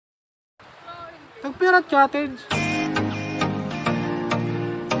Tag-Pirate Cottage.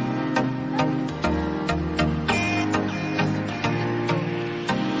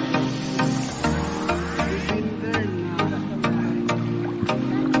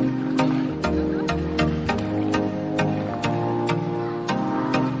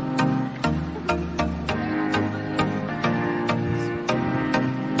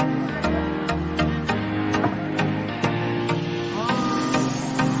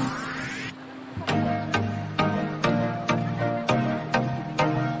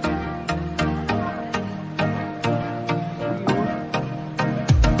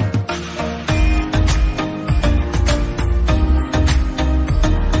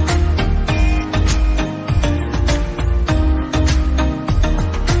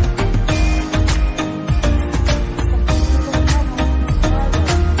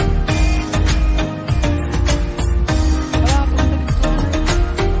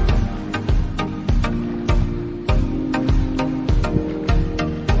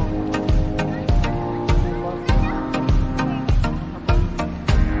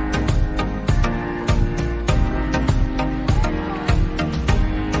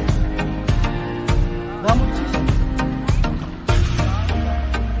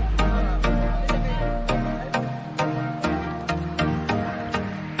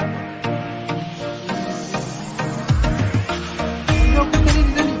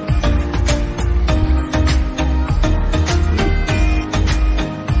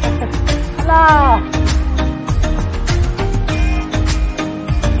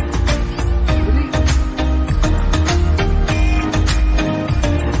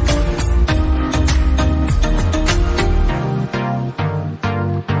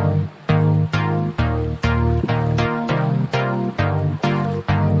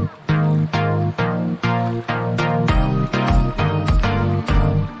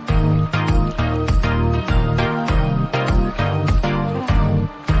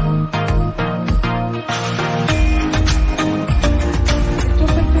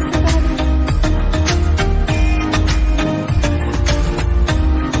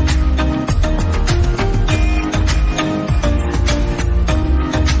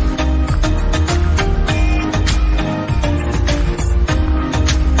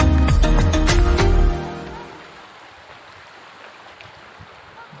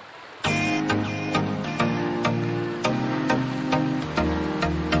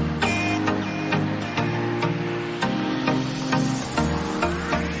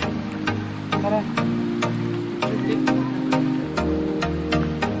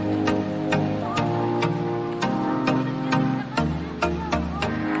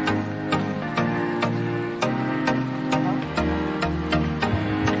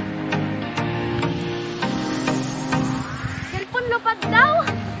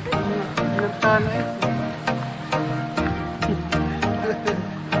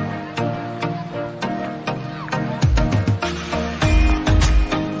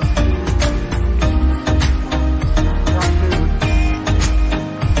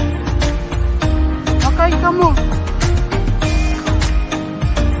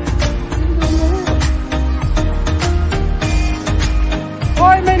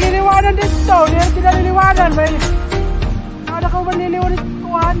 Nililiwanan ba yun? Ada ka ba niliwanit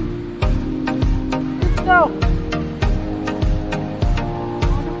kuhan? Ito.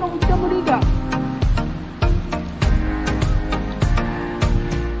 Ano ka usta mo dito?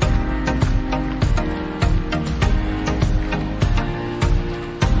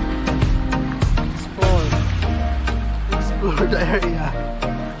 Explore the area.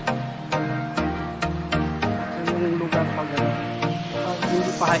 Ito yung lugar pa gano'n.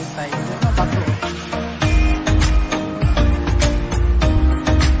 Hindi pa high tide. Ano ba ito?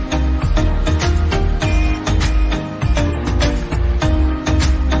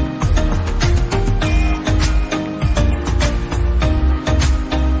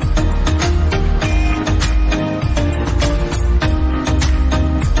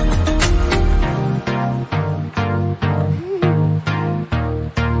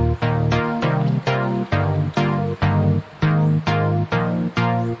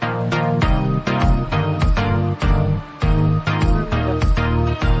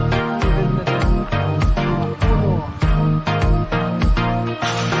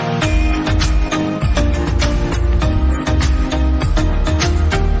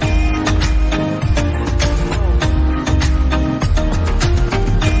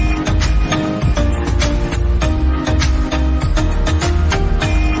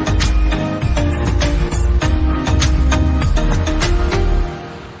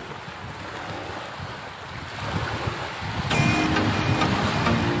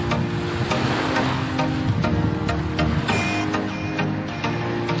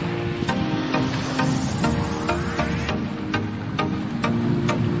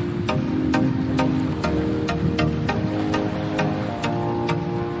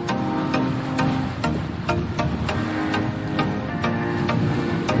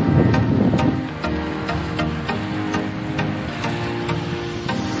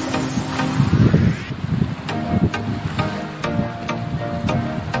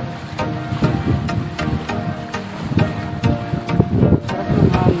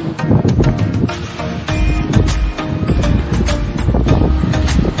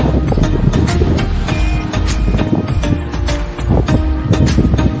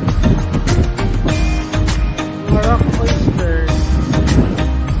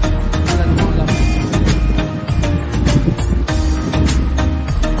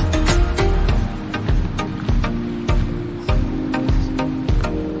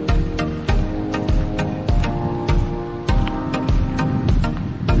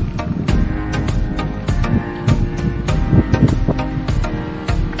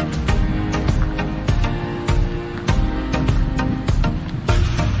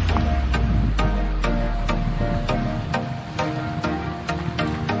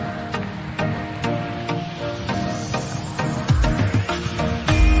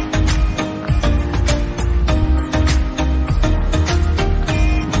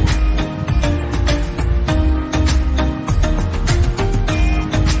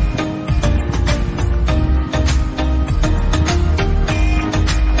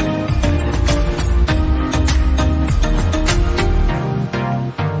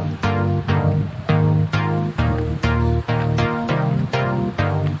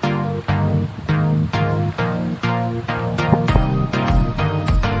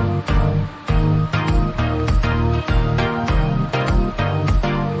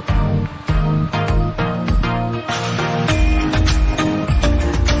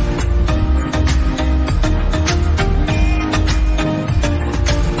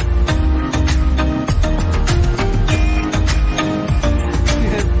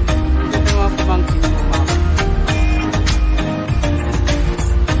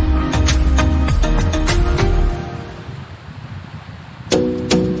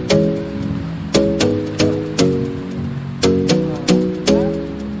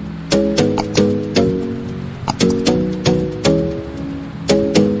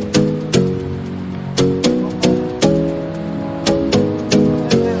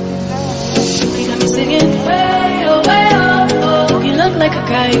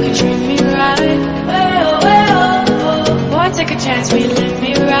 guy who could treat me right. Way oh, way oh, oh. Boy, take a chance, will you let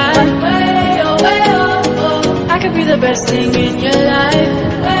me ride? Way oh, way oh, oh. I could be the best thing in your life.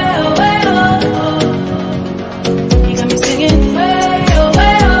 Way oh, way oh, oh. You got me singing. Way oh,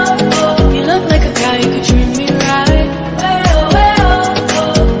 way oh, oh. You look like a guy who could treat me right. Way oh, way oh,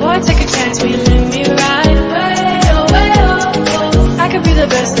 oh. Boy, take a chance, will you let me ride? Way oh, way oh, oh. I could be the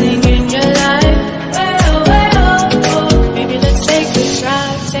best thing in your life. Way oh, way oh, oh. Maybe let's take a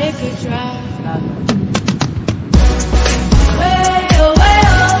drive, take a drive. Way oh, way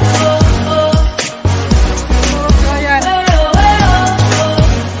oh, oh, oh. Ayan. Way oh, way oh, oh.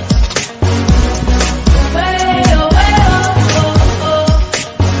 Way oh, way oh, oh, oh.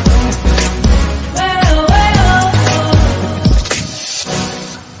 Way oh, way oh, oh.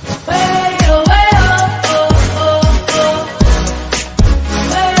 Way oh, way oh, oh, oh.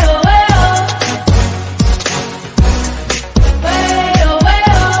 Way oh, way oh. Way oh, way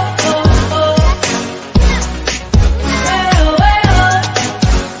oh, oh, oh. Way oh, way oh.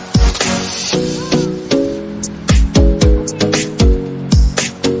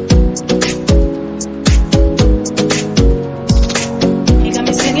 You got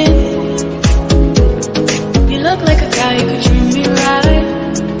me singing. You look like a guy who could treat me right.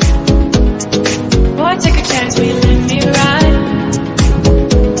 Boy, take a chance, will you let me ride?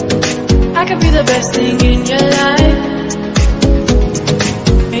 I could be the best thing in your life.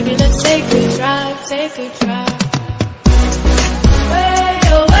 Maybe let's take a drive, take a drive. Way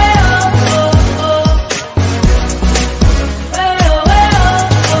oh, way oh, oh, oh. Way oh, way oh,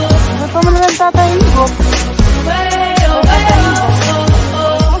 oh. Ano pa man lang tatayin ko? Way oh, way oh, oh,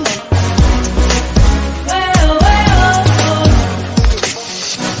 oh. Way oh, way oh, oh.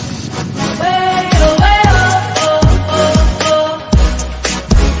 Way oh, way oh, oh, oh.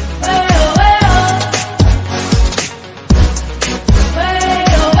 Way oh, way oh. Way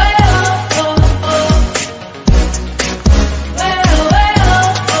oh, way oh, oh, oh. Way oh, way oh,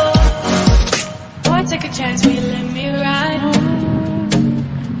 oh. Boy, take a chance, will you let me ride?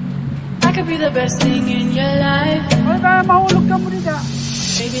 I could be the best thing in your life. Ay, kaya mahulog ka mo nila.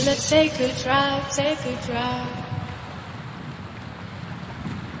 Maybe let's take a drive, take a drive.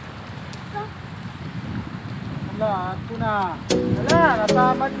 Wala, ito na. Wala,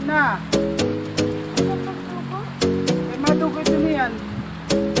 natamad na. May madugod din yan.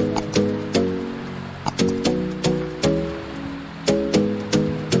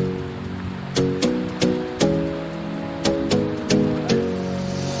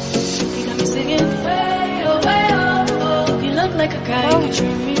 You got me singing. Way oh, way oh, oh. You look like a guy who could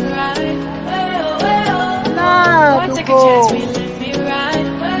treat me right. Way oh, way oh. Na, Boy, take a chance, will you let me ride?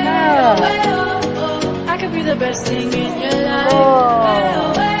 Way oh, way oh, oh. I could be the best thing in your life. Way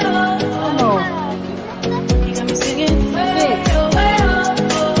oh, way oh, Ano? oh. You got me singing. Way oh, way oh,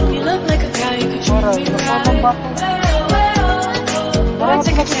 oh. You look like a guy who could treat me right. Nasabang ba? Way oh, way oh, oh. Boy,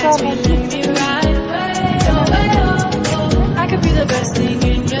 take a chance, will you let me ride? Way oh, way oh, oh. I could be the best thing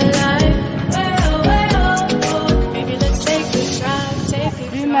in your life. Way oh, way oh, oh. Maybe let's take a drive, take a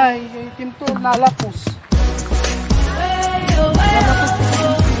Di drive. na, itim to, nalapos. Way oh, way oh,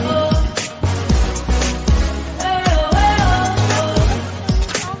 oh, oh. Way oh, way oh, oh.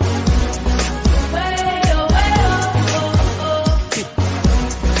 Way oh, way oh, oh, oh.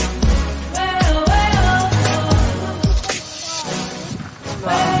 Way oh, way oh, oh.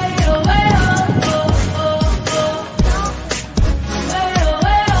 Way oh, way oh, oh, oh, oh. Way oh,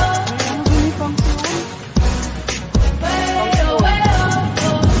 way oh. Ano din itang tuwan? Way oh, way oh,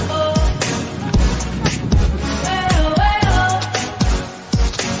 oh, oh. Way oh, way oh.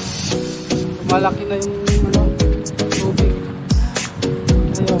 Malaki na yung ano, tubig.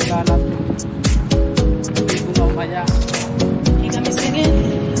 Ayaw, wala natin. Hindi bumamaya. You got me singing.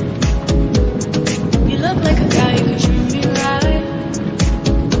 You look like a guy who could treat me right.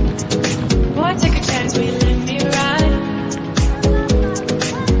 Boy, take a chance, will you let me ride?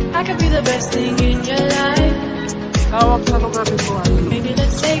 I could be the best thing in your life. Tawag sa lugar dito, ano, Maybe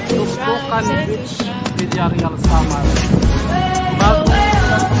let's take a drive, Bukan take a Beach, drive. Villarreal, Samar. Way Bago, oh, way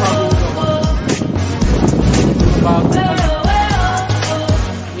oh, bago, oh, oh. bago. Way oh, way oh,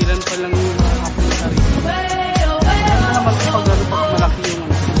 oh. Ilan pa lang yung kapunta rin. Way oh, way Ano oh, naman kapag ano, pag malaki yung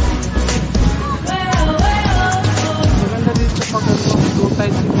ano. way oh, way oh, oh. Maganda dito pag ano, low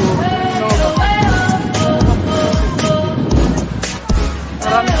tide siguro. Way No, oh, way oh, oh, oh.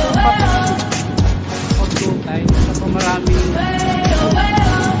 marami yung pati pag low tide. Saka maraming Way oh, way oh,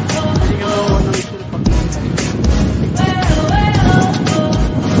 oh. hindi ka mawawa ng issue pag low tide. Way oh, way oh, oh.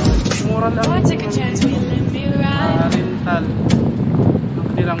 Mura lang Boy, take a chance, will you let me ride? rental. Ang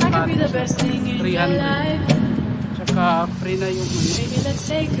kanilang I could be the cottage. best thing in your 300. life. Tsaka free na yung ano. Maybe let's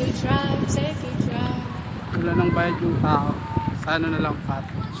say take a drive, take a drive. Wala nang bayad yung tao. Sa ano na lang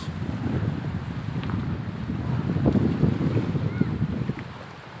cottage.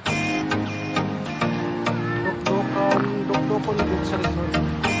 Dukdoko na dito sa resort.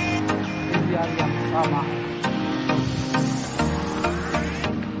 Villarreal, Samar.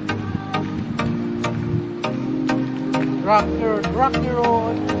 Rocky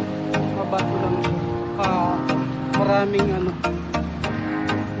Road. Mabato lang siya.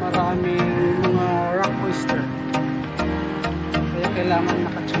 Maraming mga rock oyster. Kaya kailangan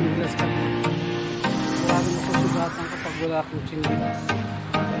naka-chinilas ka. Maraming masusugatan kapag wala kang chinilas.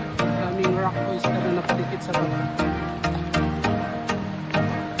 Maraming rock oyster na nakadikit sa baba.